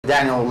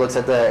Daniel looks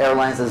at the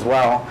airlines as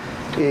well,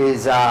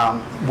 is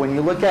when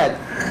you look at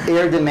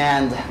air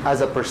demand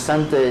as a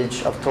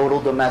percentage of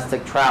total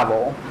domestic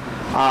travel,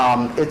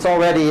 it's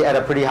already at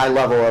a pretty high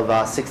level of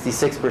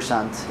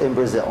 66% in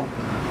Brazil.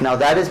 Now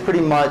that is pretty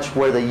much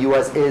where the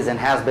US is and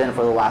has been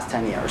for the last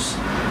 10 years.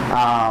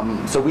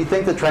 So we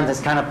think the trend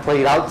has kind of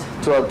played out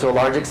to a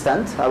large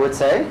extent, I would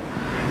say.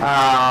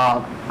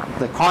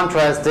 The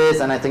contrast is,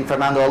 and I think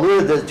Fernando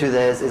alluded to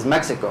this, is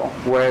Mexico,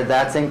 where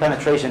that same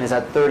penetration is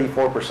at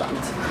 34%,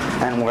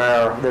 and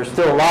where there's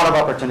still a lot of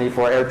opportunity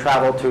for air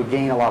travel to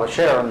gain a lot of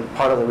share, and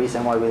part of the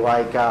reason why we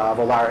like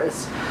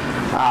Volaris.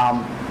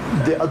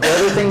 The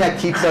other thing that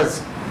keeps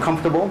us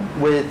comfortable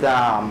with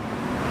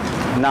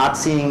not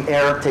seeing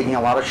air taking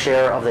a lot of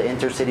share of the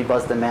intercity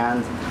bus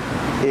demand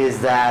is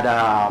that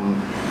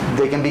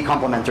they can be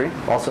complementary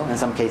also in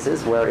some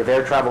cases, where if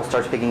air travel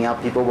starts picking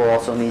up, people will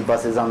also need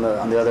buses on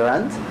the other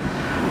end.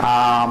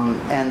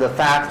 And the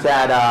fact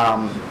that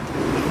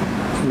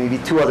maybe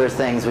two other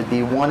things would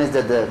be, one is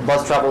that the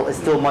bus travel is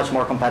still much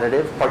more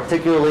competitive,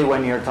 particularly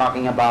when you're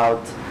talking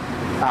about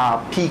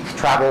peak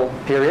travel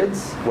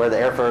periods where the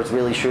airfares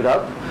really shoot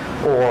up,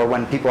 or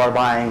when people are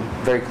buying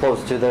very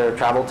close to their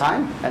travel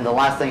time. And the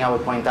last thing I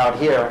would point out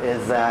here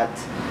is that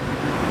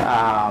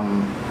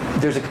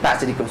there's a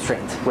capacity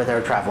constraint with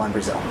air travel in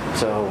Brazil.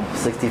 So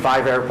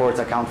 65 airports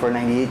account for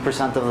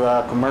 98% of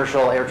the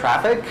commercial air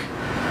traffic,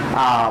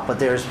 but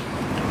there's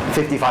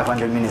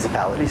 5,500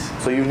 municipalities.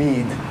 So you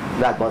need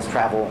that bus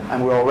travel,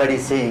 and we're already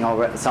seeing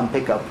some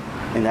pickup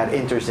in that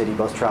intercity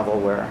bus travel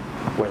where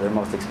they're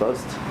most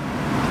exposed.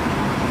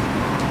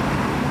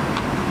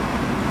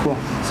 Cool.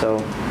 So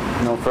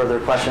no further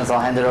questions. I'll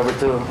hand it over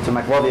to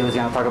Maclovia, who's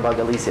going to talk about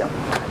Galicia.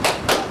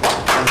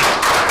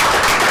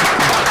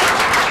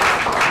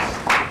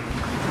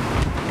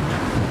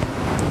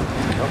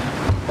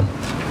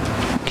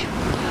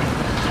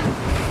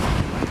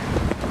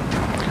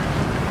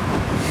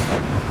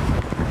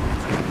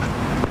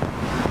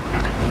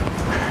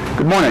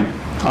 Good morning.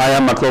 I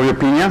am Maclovia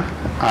Pina.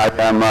 I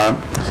am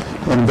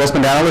an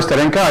investment analyst at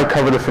INCA. I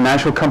cover the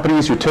financial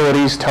companies,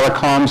 utilities,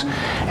 telecoms,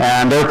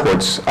 and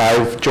airports.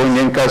 I've joined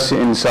INCA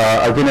since,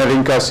 I've been at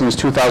INCA since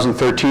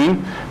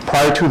 2013.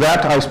 Prior to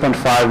that, I spent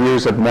 5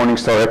 years at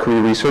Morningstar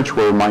Equity Research,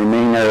 where my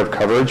main area of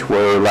coverage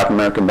were Latin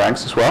American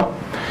banks as well.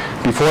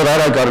 Before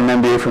that, I got an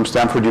MBA from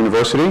Stanford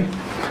University.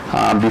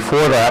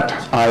 Before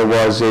that, I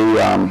was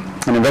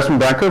an investment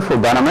banker for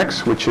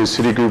Banamex, which is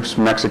Citigroup's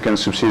Mexican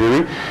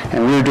subsidiary,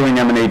 and we were doing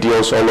M&A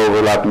deals all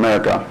over Latin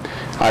America.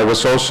 I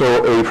was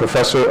also a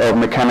professor of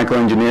mechanical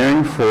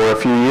engineering for a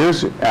few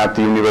years at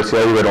the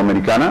Universidad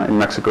Iberoamericana in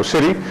Mexico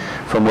City,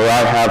 from where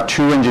I have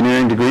 2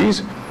 engineering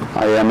degrees.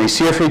 I am a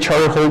CFA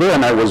charter holder,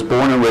 and I was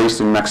born and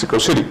raised in Mexico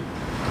City.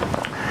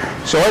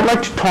 So I'd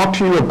like to talk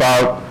to you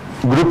about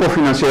Grupo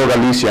Financiero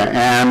Galicia,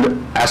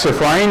 and as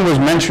Efrain was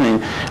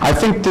mentioning, I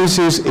think this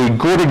is a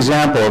good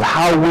example of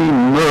how we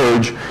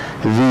merge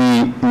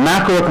the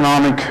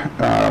macroeconomic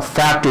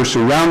factors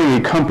surrounding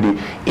a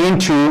company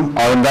into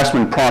our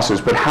investment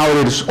process, but how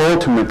it is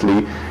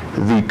ultimately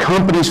the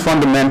company's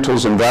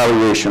fundamentals and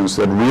valuations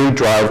that really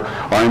drive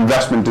our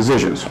investment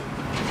decisions.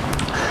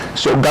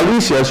 So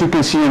Galicia, as you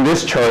can see in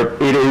this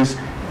chart, it is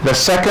the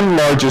second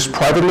largest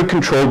privately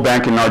controlled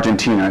bank in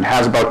Argentina. It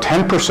has about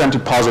 10%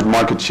 deposit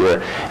market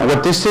share. And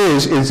what this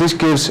is this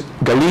gives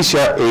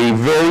Galicia a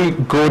very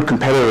good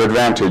competitive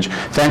advantage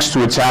thanks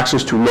to its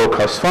access to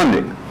low-cost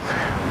funding.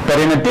 But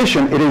in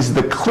addition, it is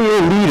the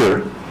clear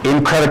leader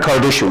in credit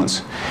card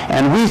issuance.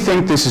 And we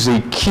think this is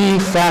a key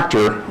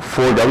factor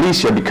for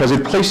Galicia because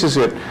it places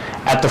it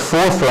at the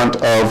forefront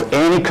of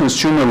any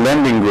consumer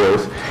lending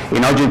growth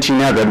in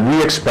Argentina that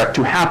we expect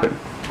to happen.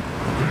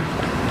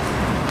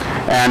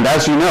 And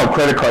as you know,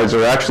 credit cards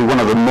are actually one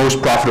of the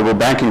most profitable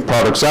banking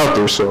products out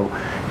there, so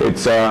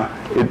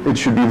it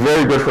should be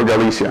very good for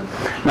Galicia.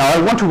 Now,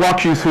 I want to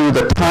walk you through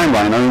the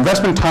timeline, our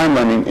investment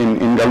timeline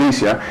in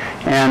Galicia.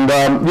 And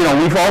you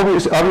know, we've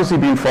obviously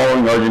been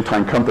following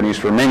Argentine companies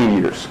for many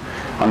years.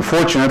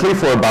 Unfortunately,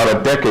 for about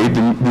a decade,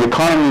 the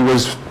economy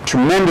was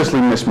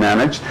tremendously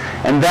mismanaged,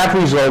 and that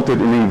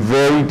resulted in a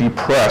very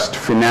depressed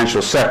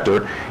financial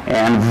sector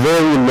and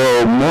very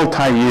low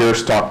multi-year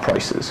stock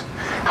prices.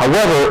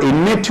 However,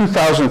 in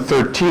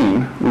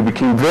mid-2013, we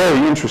became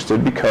very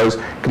interested because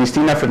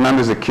Cristina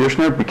Fernández de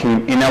Kirchner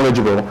became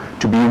ineligible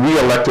to be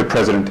re-elected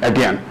president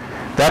again.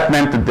 That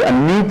meant that a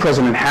new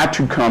president had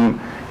to come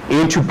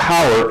into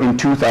power in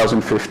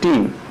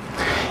 2015.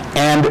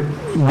 And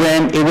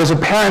when it was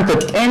apparent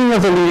that any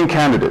of the leading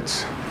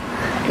candidates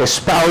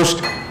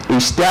espoused a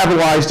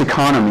stabilized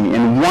economy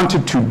and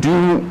wanted to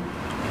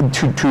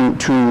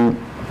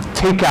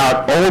take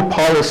out all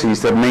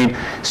policies that made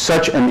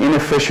such an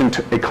inefficient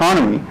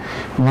economy,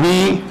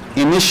 we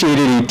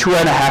initiated a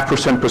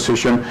 2.5%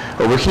 position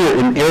over here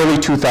in early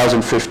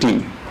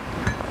 2015.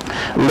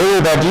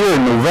 Later that year,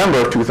 in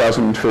November of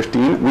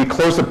 2015, we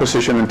closed the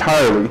position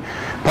entirely.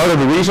 Part of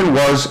the reason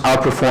was our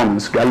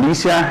performance.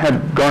 Galicia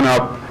had gone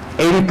up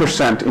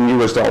 80% in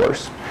US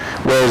dollars,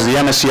 whereas the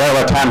MSCI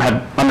Latam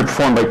had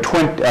underperformed by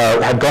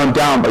had gone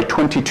down by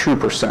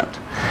 22%.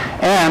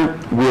 And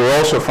we're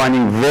also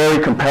finding very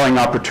compelling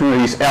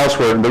opportunities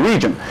elsewhere in the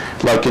region,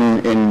 like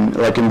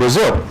in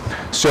Brazil.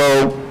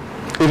 So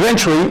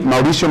eventually,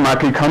 Mauricio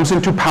Macri comes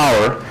into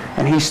power,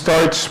 and he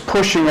starts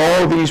pushing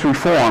all these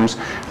reforms,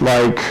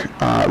 like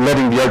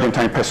letting the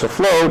Argentine peso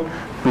float,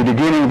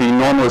 beginning the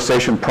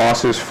normalization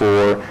process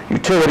for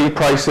utility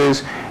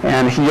prices,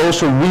 and he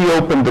also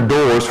reopened the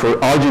doors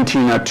for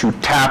Argentina to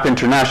tap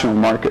international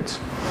markets.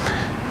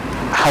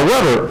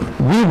 However,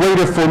 we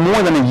waited for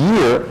more than a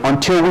year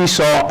until we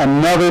saw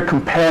another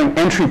compelling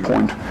entry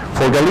point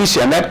for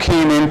Galicia, and that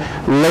came in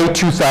late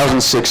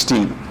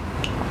 2016.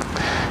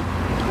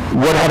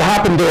 What had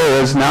happened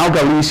there is now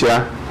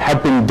Galicia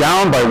had been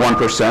down by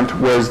 1%,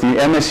 whereas the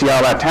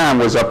MSCI LATAM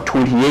was up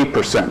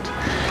 28%.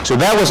 So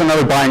that was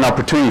another buying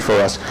opportunity for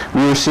us.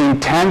 We were seeing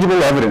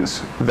tangible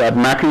evidence that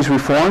Macri's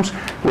reforms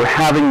were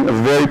having a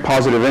very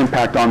positive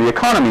impact on the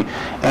economy.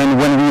 And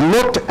when we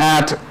looked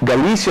at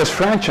Galicia's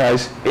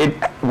franchise, it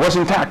was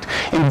intact.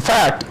 In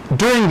fact,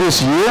 during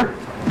this year,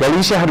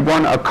 Galicia had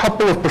won a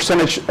couple of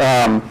percentage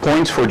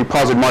points for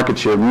deposit market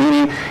share,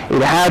 meaning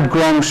it had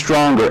grown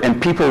stronger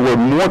and people were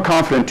more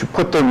confident to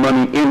put their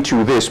money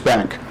into this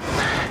bank.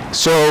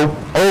 So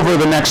over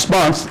the next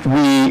month,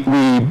 we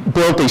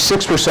built a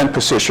 6%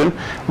 position,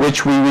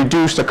 which we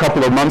reduced a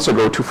couple of months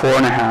ago to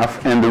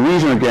 4.5%, and the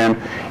reason again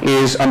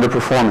is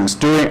overperformance.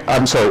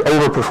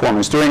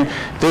 During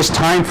this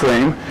time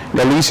frame,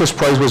 Galicia's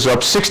price was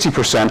up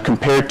 60%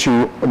 compared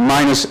to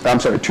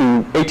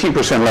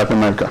 18% Latin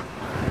America.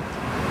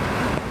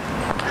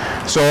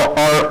 So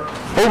our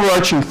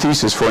overarching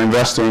thesis for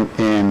investing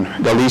in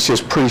Galicia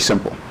is pretty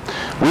simple.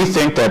 We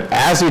think that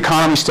as the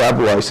economy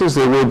stabilizes,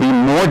 there will be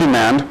more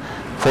demand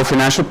for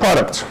financial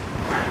products.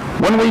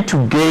 One way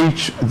to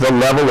gauge the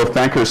level of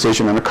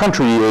bankerization in a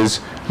country is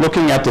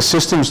looking at the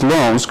system's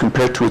loans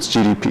compared to its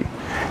GDP.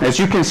 As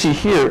you can see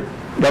here,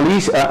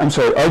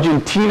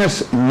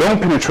 Argentina's loan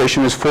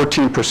penetration is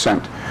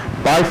 14%,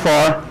 by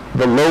far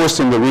the lowest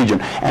in the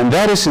region, and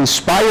that is in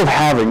spite of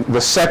having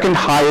the second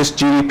highest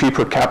GDP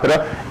per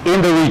capita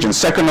in the region,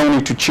 second only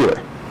to Chile.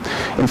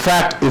 In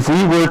fact, if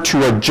we were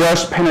to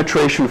adjust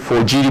penetration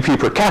for GDP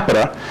per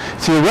capita,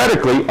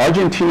 theoretically,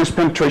 Argentina's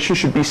penetration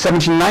should be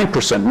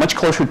 79%, much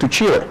closer to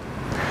Chile.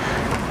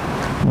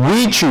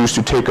 We choose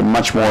to take a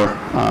much more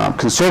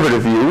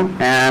conservative view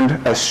and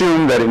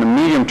assume that in the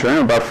medium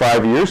term, about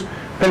 5 years,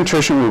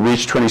 penetration will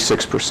reach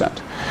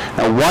 26%.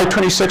 Now, why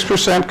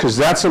 26%? Because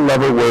that's a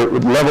level where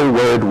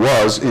it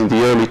was in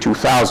the early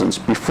 2000s,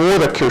 before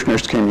the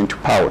Kirchners came into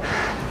power.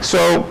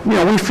 So,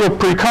 we feel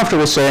pretty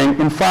comfortable saying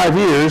in 5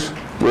 years,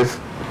 with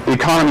the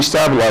economy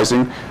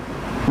stabilizing,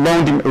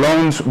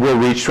 loans will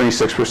reach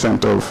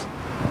 26% of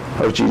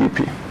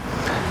GDP.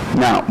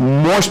 Now,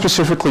 more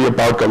specifically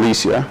about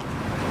Galicia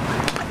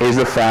is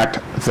the fact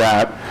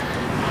that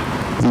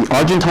the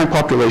Argentine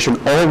population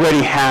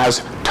already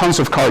has tons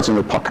of cards in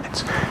their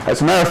pockets.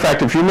 As a matter of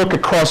fact, if you look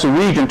across the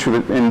region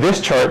in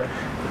this chart,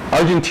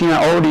 Argentina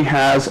already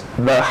has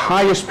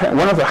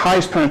one of the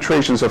highest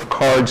penetrations of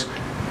cards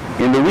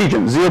in the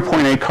region,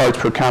 0.8 cards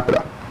per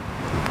capita.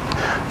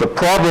 The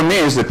problem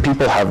is that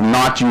people have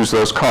not used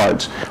those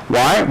cards.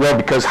 Why? Well,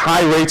 because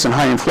high rates and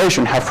high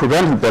inflation have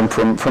prevented them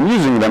from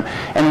using them.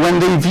 And when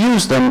they've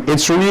used them,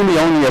 it's really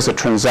only as a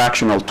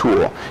transactional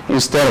tool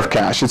instead of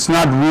cash. It's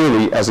not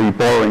really as a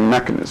borrowing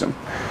mechanism.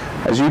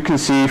 As you can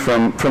see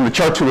from the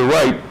chart to the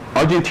right,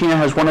 Argentina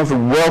has one of the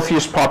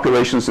wealthiest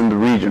populations in the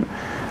region.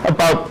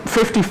 About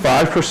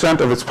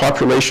 55% of its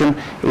population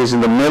is in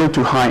the middle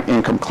to high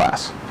income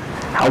class.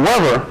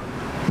 However,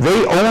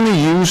 they only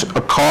use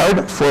a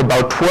card for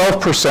about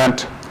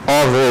 12%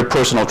 of their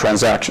personal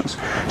transactions.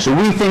 So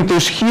we think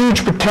there's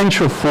huge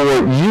potential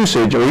for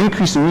usage or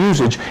increase in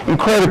usage in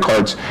credit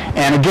cards.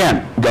 And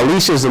again,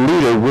 Galicia as a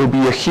leader will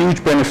be a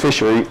huge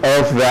beneficiary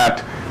of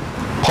that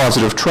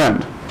positive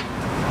trend.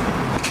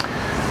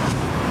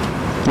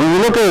 When we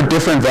look at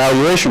different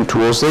valuation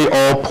tools, they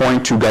all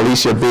point to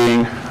Galicia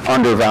being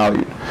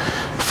undervalued.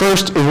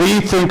 First, if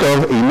we think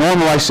of a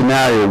normalized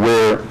scenario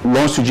where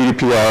loans to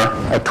GDP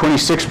are at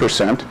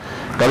 26%,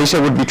 Galicia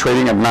would be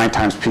trading at 9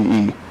 times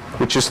PE,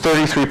 which is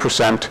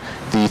 33%,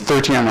 the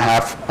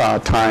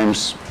 13.5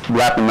 times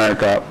Latin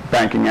America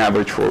banking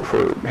average for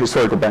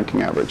historical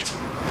banking average.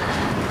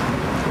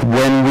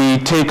 When we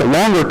take a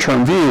longer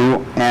term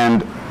view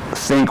and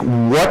think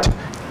what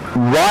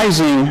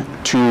rising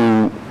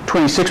to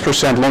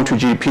 26% loan to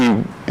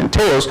GDP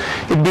entails,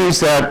 it means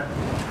that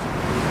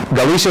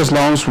Galicia's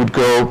loans would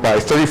grow by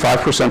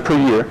 35% per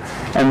year,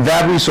 and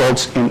that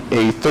results in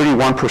a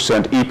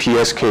 31%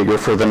 EPS CAGR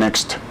for the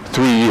next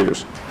 3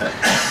 years.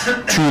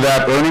 To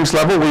that earnings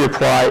level, we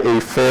apply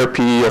a fair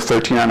PE of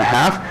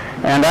 13.5,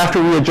 and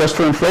after we adjust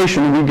for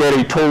inflation, we get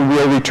a total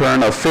real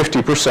return of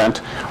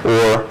 50%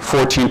 or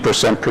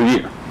 14% per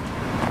year.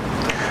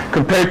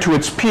 Compared to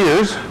its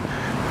peers,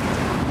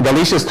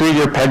 Galicia's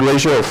 3-year PEG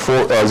ratio of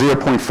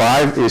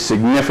 0.5 is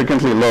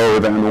significantly lower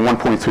than the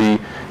 1.3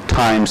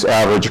 times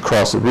average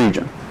across the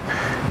region.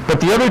 But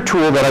the other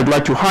tool that I'd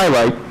like to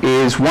highlight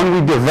is one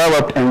we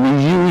developed and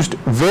we used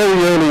very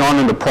early on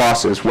in the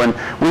process when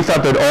we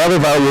thought that all the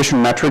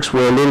valuation metrics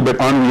were a little bit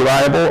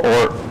unreliable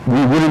or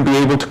we wouldn't be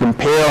able to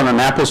compare on an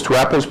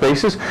apples-to-apples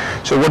basis.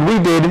 So what we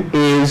did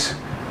is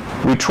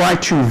we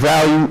tried to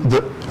value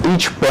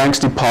each bank's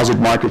deposit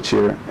market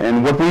share.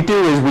 And what we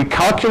do is we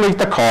calculate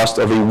the cost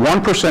of a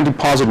 1%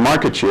 deposit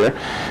market share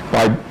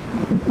by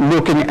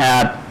looking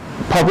at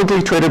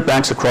publicly traded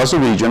banks across the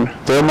region,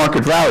 their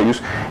market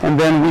values, and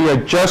then we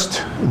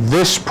adjust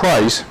this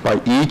price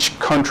by each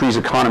country's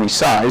economy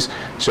size,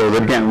 so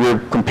that again, we're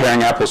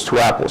comparing apples to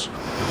apples.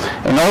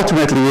 And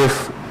ultimately,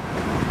 if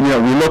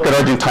we look at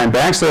Argentine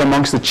banks, they're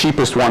amongst the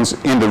cheapest ones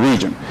in the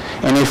region.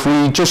 And if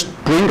we just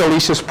bring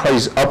Galicia's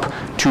price up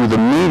to the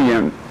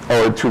median,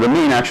 or to the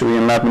mean actually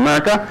in Latin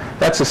America,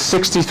 that's a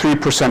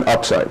 63%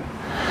 upside.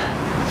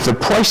 The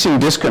pricing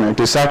disconnect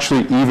is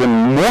actually even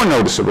more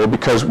noticeable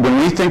because when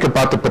we think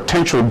about the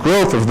potential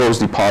growth of those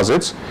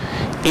deposits,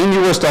 in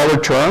US dollar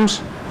terms,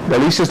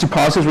 Galicia's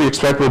deposits we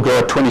expect will grow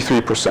at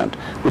 23%,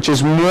 which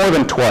is more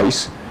than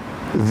twice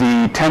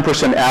the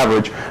 10%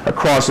 average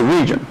across the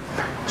region.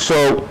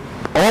 So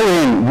all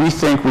in, we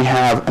think we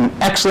have an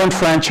excellent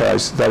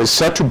franchise that is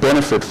set to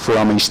benefit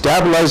from a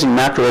stabilizing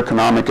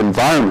macroeconomic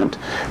environment,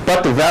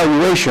 but the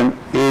valuation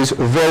is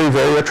very,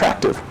 very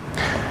attractive.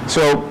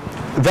 So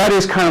that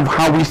is kind of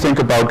how we think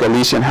about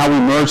Galicia and how we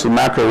merge the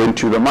macro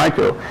into the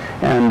micro.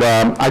 And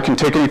I can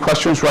take any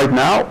questions right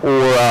now,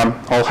 or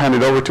I'll hand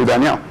it over to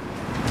Danielle.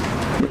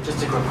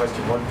 Just a quick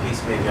question. One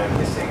piece maybe I'm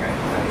missing.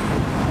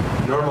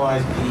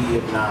 Normalized PE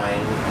of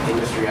 9,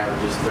 industry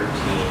average is 13.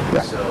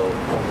 Yeah. So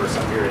over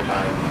some period of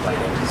time, you might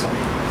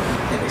anticipate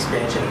an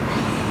expansion of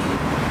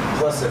PE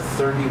plus a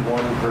 31%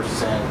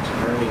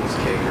 earnings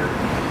CAGR.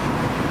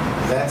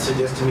 That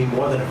suggests to me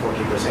more than a 14%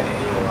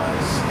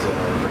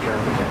 annualized return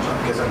potential.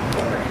 Because I'm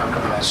wondering how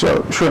come that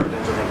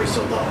potential number is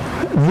so low.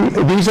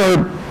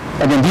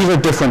 These are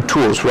different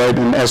tools, right?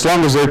 And as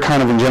long as they're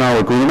kind of in general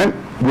agreement,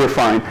 we're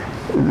fine.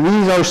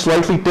 These are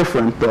slightly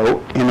different,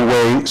 though, in a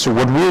way. So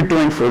what we're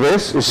doing for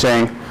this is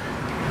saying,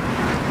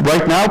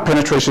 right now,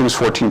 penetration is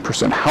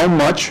 14%. How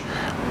much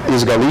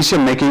is Galicia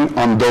making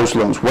on those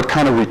loans? What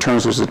kind of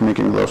returns is it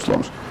making on those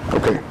loans?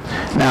 Okay.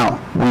 Now,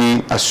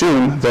 we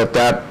assume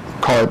that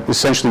call it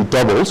essentially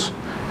doubles.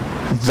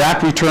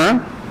 That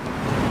return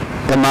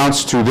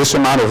amounts to this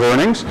amount of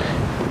earnings.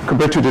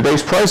 Compared to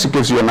today's price, it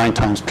gives you a 9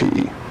 times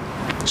PE.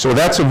 So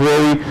that's a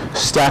very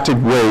static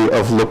way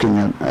of looking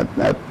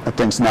at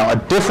things. Now, a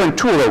different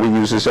tool that we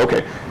use is,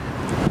 okay,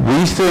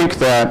 we think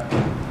that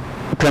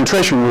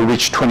penetration will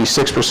reach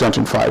 26%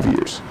 in 5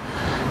 years.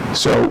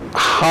 So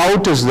how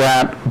does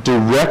that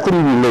directly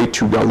relate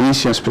to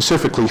Galicia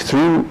specifically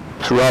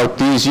throughout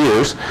these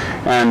years?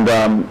 And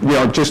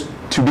just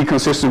to be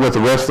consistent with the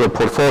rest of the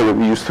portfolio,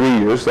 we use 3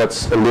 years.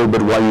 That's a little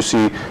bit why you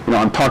see,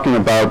 I'm talking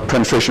about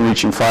penetration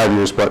reaching 5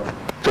 years, but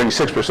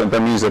 26%,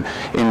 that means that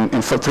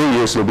in 3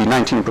 years it'll be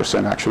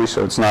 19% actually,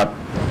 so it's not,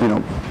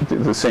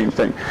 the same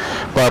thing.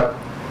 But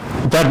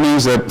that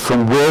means that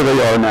from where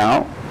they are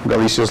now,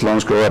 Galicia's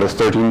loans grow at a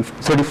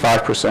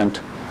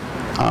 35%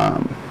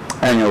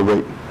 annual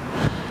rate.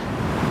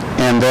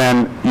 And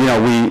then, we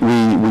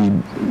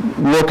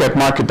look at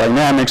market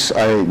dynamics,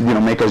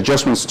 make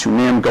adjustments to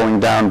NIM going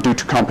down due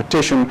to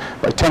competition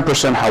by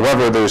 10%.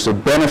 However, there's a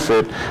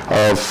benefit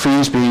of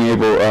fees being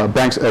able,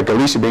 banks at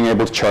Galicia being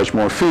able to charge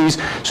more fees.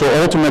 So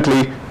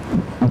ultimately,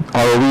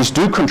 ROEs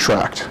do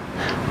contract,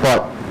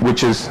 but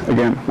which is,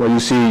 again, where you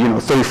see,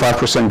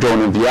 35%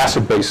 growth in the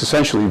asset base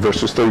essentially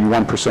versus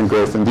 31%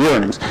 growth in the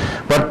earnings.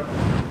 But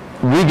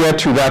we get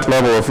to that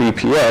level of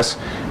EPS,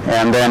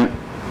 and then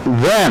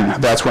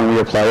that's when we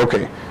apply,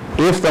 okay,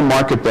 if the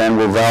market then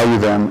will value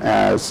them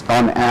as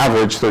on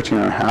average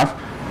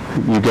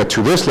 13.5, you get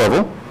to this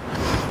level,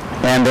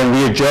 and then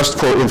we adjust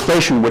for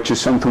inflation, which is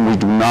something we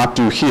do not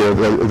do here.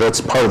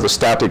 That's part of the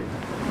static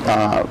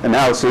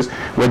analysis.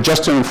 We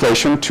adjust to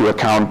inflation to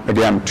account,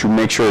 again, to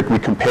make sure we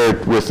compare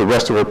it with the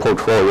rest of our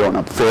portfolio on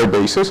a fair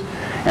basis,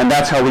 and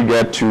that's how we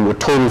get to a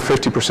total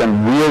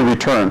 50% real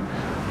return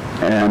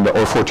and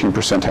or 14%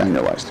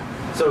 annualized.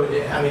 So,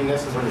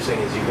 this is what you're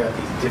saying is you've got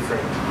these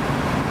different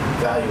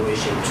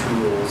valuation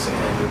tools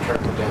and return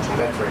potential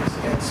metrics,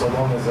 and so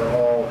long as they're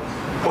all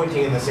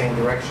pointing in the same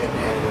direction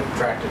and in an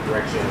attractive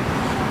direction,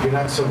 you're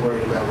not so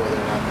worried about whether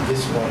or not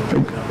this one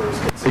number is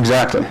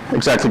consistent.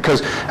 Exactly.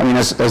 Because,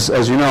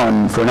 as you know,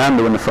 and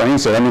Fernando and Efrain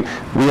said,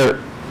 we are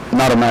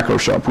not a macro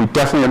shop. We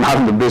definitely are not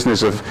in the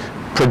business of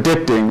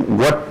predicting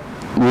what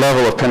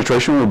level of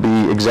penetration will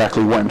be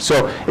exactly when.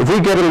 So if we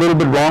get it a little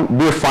bit wrong,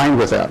 we're fine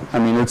with that.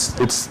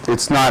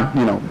 It's not,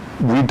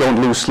 we don't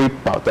lose sleep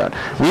about that.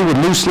 We would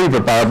lose sleep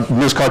about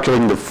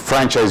miscalculating the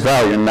franchise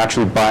value and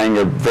actually buying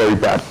a very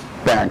bad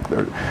bank.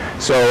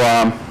 So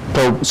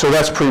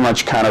that's pretty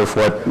much kind of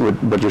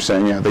what you're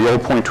saying. Yeah, they all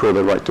point toward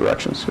the right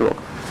directions. You're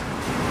welcome.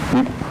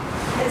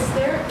 Is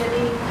there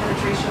any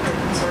penetration or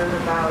concern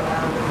about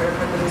the credit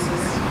card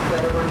businesses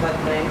that are run by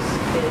the banks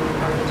in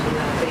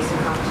Argentina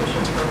facing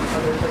competition from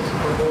other types of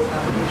mobile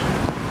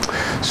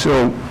applications?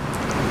 So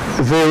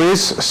there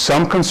is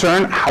some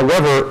concern.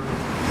 However,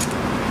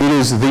 it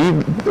is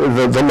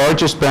the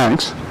largest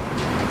banks.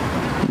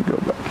 Let me go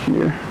back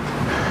here.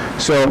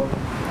 So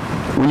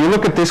when you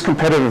look at this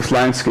competitive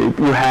landscape,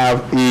 you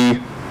have a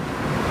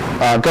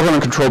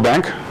government-controlled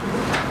bank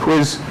who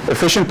is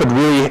efficient but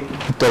really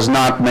does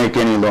not make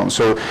any loans.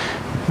 So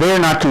they're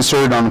not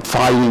concerned on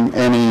fighting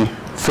any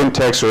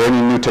fintechs or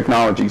any new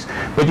technologies.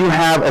 But you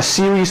have a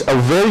series of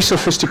very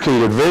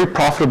sophisticated, very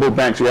profitable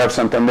banks. You have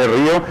Santander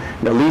Rio,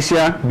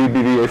 Galicia,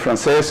 BBVA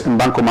Francés, and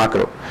Banco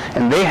Macro.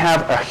 And they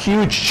have a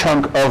huge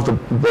chunk of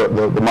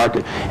the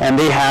market. And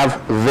they have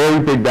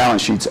very big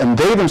balance sheets. And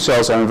they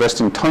themselves are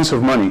investing tons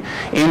of money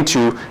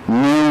into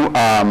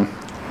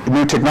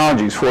new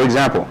technologies. For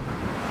example,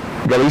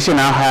 Galicia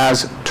now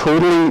has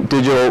totally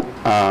digital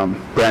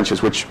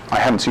branches, which I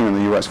haven't seen in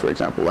the US, for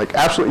example. Like,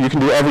 absolutely, you can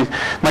do everything.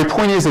 My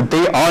point is that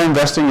they are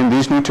investing in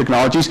these new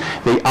technologies.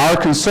 They are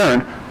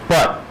concerned,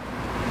 but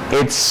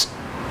it's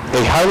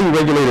a highly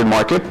regulated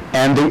market,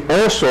 and they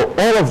also,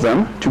 all of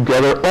them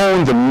together,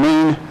 own the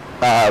main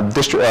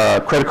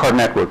credit card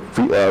network,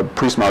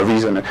 Prisma,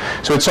 Visa.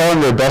 So it's all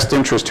in their best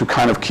interest to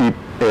kind of keep,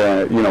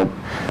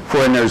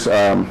 foreigners,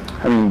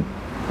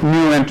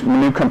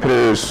 new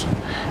competitors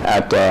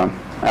at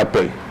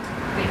bay.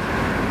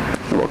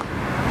 You're welcome.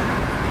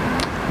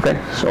 Okay,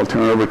 so I'll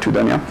turn it over to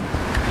Danielle.